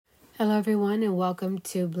Hello, everyone, and welcome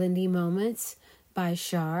to Blindy Moments by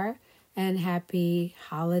Shar. And happy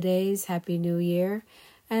holidays, happy New Year.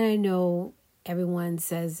 And I know everyone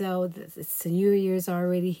says, oh, the New Year's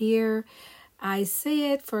already here. I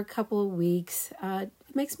say it for a couple of weeks. It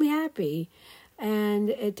makes me happy. And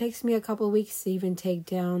it takes me a couple of weeks to even take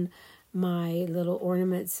down my little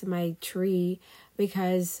ornaments, my tree,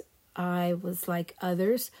 because I was like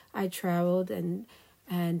others. I traveled and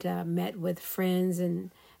met with friends and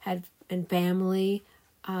family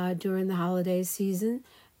during the holiday season,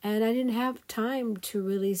 and I didn't have time to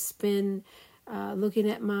really spend looking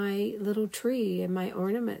at my little tree and my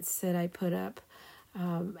ornaments that I put up,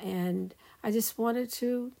 and I just wanted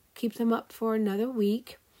to keep them up for another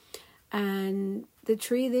week. And the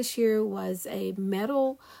tree this year was a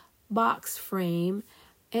metal box frame.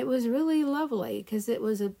 It was really lovely because it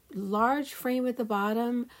was a large frame at the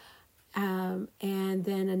bottom, and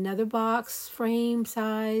then another box frame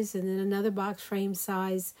size, and then another box frame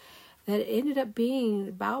size that ended up being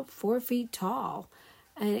about 4 feet tall.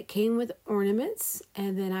 And it came with ornaments,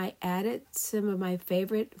 and then I added some of my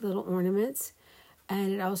favorite little ornaments,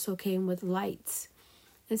 and it also came with lights.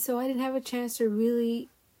 And so I didn't have a chance to really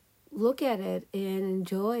look at it and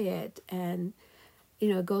enjoy it. And,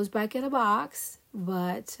 it goes back in a box,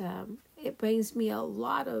 but it brings me a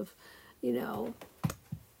lot of,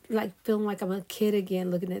 like feeling like I'm a kid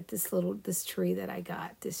again looking at this tree that I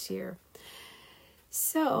got this year.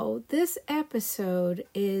 So this episode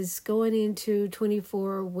is going into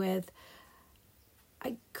 24 with,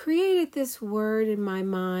 I created this word in my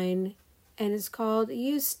mind, and it's called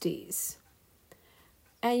Usety.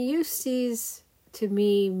 And Usety to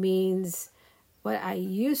me means what I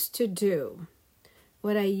used to do,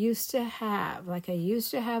 what I used to have. Like I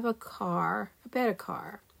used to have a better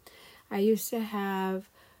car. I used to have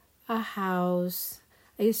a house.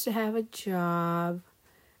 I used to have a job.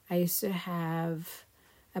 I used to have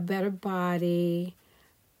a better body.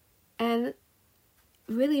 And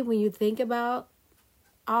really, when you think about,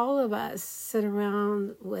 all of us sit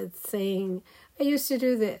around with saying, I used to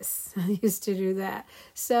do this, I used to do that.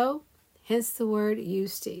 So, hence the word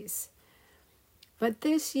Usety. But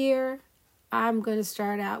this year, I'm going to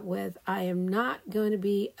start out with, I am not going to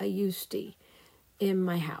be a Usety in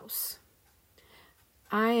my house.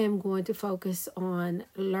 I am going to focus on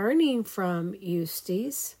learning from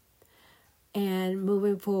Usety and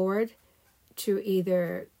moving forward to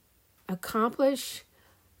either accomplish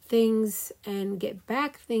things and get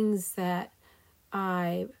back things that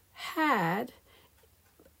I had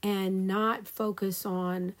and not focus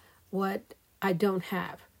on what I don't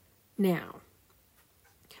have now.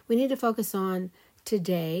 We need to focus on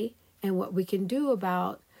today and what we can do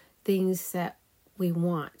about things that we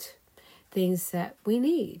want, things that we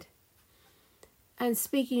need. And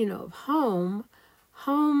speaking of home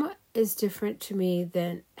is different to me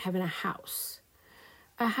than having a house.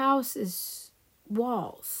 A house is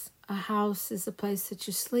walls. A house is a place that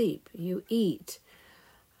you sleep, you eat,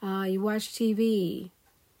 you watch TV.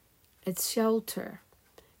 It's shelter.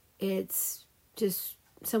 It's just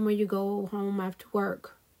somewhere you go home after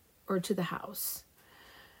work or to the house.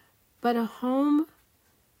 But a home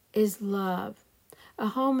is love. A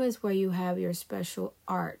home is where you have your special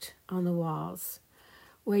art on the walls,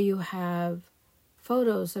 where you have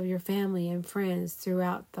photos of your family and friends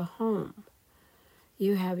throughout the home.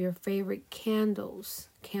 You have your favorite candles,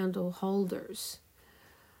 candle holders.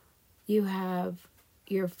 You have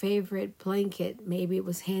your favorite blanket. Maybe it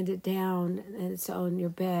was handed down and it's on your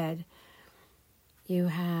bed. You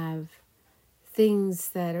have things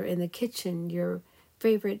that are in the kitchen, your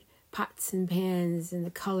favorite pots and pans and the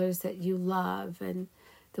colors that you love and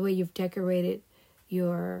the way you've decorated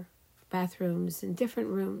your bathrooms and different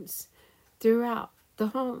rooms throughout the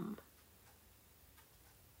home.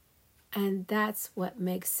 And that's what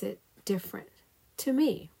makes it different to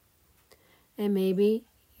me. And maybe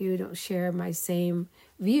you don't share my same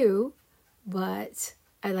view, but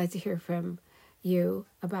I'd like to hear from you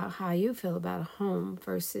about how you feel about a home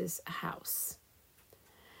versus a house.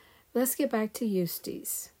 Let's get back to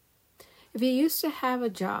Usety. If you used to have a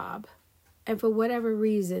job, and for whatever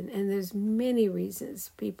reason, and there's many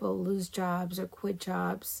reasons people lose jobs or quit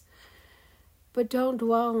jobs, but don't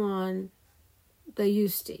dwell on the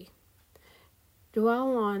Usety.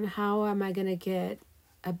 Dwell on how am I going to get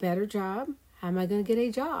a better job? How am I going to get a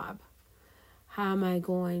job? How am I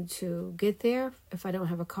going to get there if I don't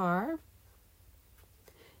have a car?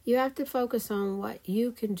 You have to focus on what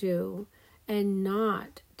you can do and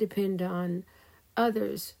not depend on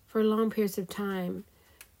others for long periods of time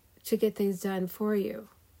to get things done for you.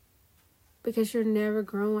 Because you're never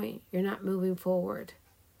growing. You're not moving forward.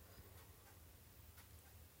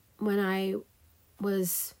 when I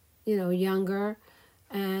was, younger,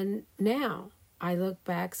 and now I look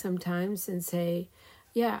back sometimes and say,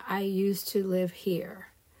 yeah, I used to live here,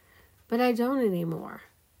 but I don't anymore.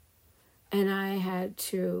 And I had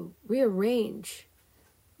to rearrange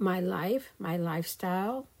my life, my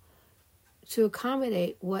lifestyle, to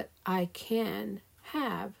accommodate what I can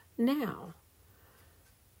have now.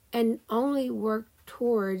 And only work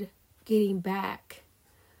toward getting back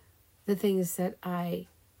the things that I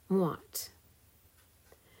want.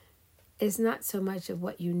 It's not so much of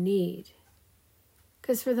what you need.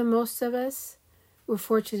 Because for the most of us, we're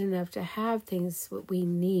fortunate enough to have things what we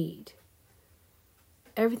need.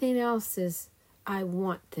 Everything else is, I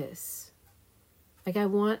want this. Like I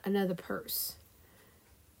want another purse.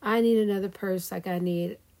 I need another purse like I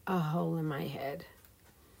need a hole in my head.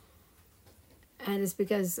 And it's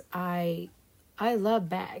because I love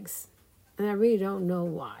bags. And I really don't know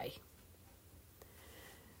why.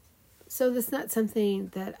 So that's not something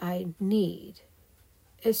that I need.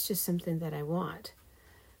 It's just something that I want.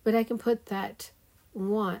 But I can put that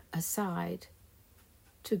want aside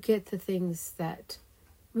to get the things that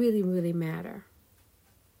really, really matter.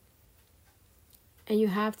 And you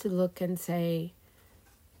have to look and say,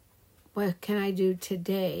 what can I do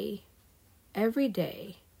today, every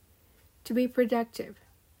day, to be productive,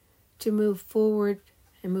 to move forward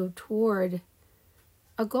and move toward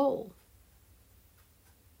a goal?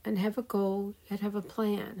 And have a goal, you have a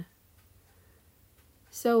plan.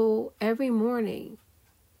 So every morning,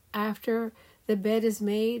 after the bed is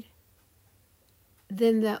made,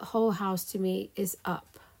 then the whole house to me is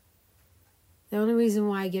up. The only reason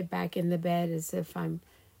why I get back in the bed is if I'm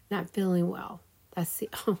not feeling well. That's the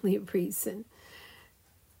only reason.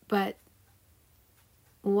 But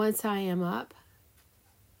once I am up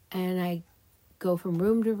and I go from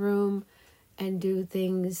room to room and do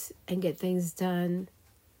things and get things done,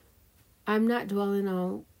 I'm not dwelling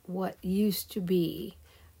on what used to be,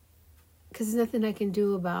 because there's nothing I can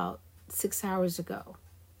do about 6 hours ago,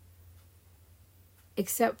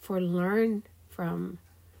 except for learn from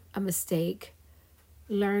a mistake,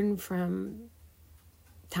 learn from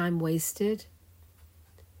time wasted.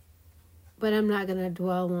 But I'm not going to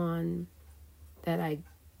dwell on that I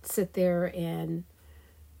sit there and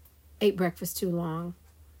ate breakfast too long.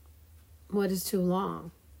 What is too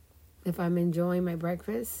long? If I'm enjoying my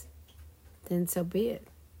breakfast, then so be it.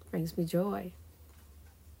 It brings me joy.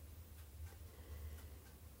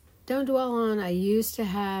 Don't dwell on, I used to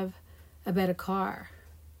have a better car.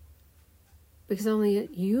 Because only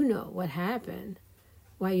you know what happened,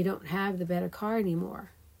 why you don't have the better car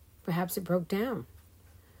anymore. Perhaps it broke down.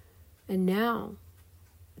 And now,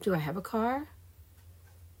 do I have a car?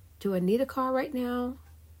 Do I need a car right now?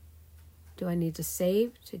 Do I need to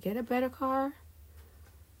save to get a better car?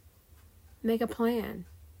 Make a plan.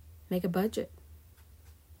 Make a budget.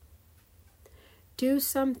 Do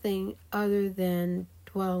something other than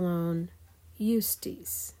dwell on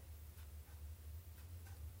Useties.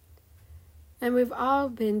 And we've all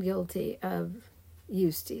been guilty of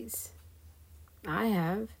Useties. I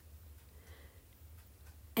have.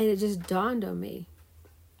 And it just dawned on me,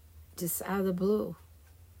 just out of the blue,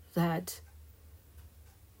 that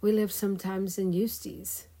we live sometimes in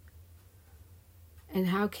Useties. And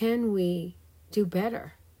how can we do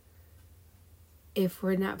better if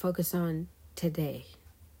we're not focused on today?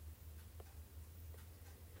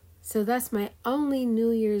 So that's my only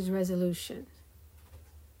New Year's resolution,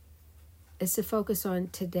 is to focus on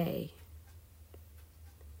today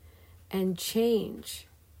and change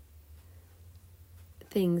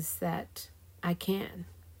things that I can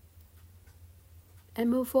and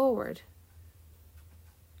move forward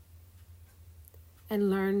and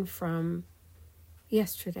learn from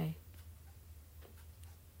yesterday.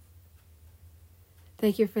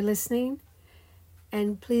 Thank you for listening,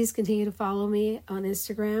 and please continue to follow me on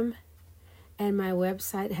Instagram, and my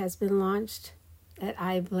website has been launched at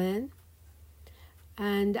iBlend,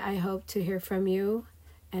 and I hope to hear from you,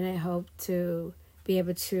 and I hope to be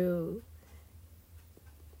able to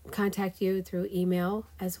contact you through email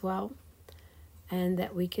as well, and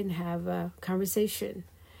that we can have a conversation.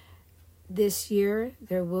 This year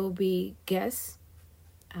there will be guests,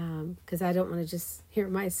 because I don't want to just hear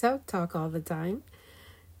myself talk all the time,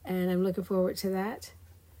 and I'm looking forward to that.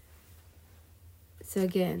 So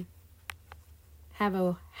again, have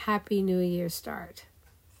a happy New Year start.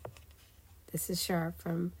 This is Sharp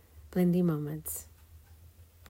from Blending Moments.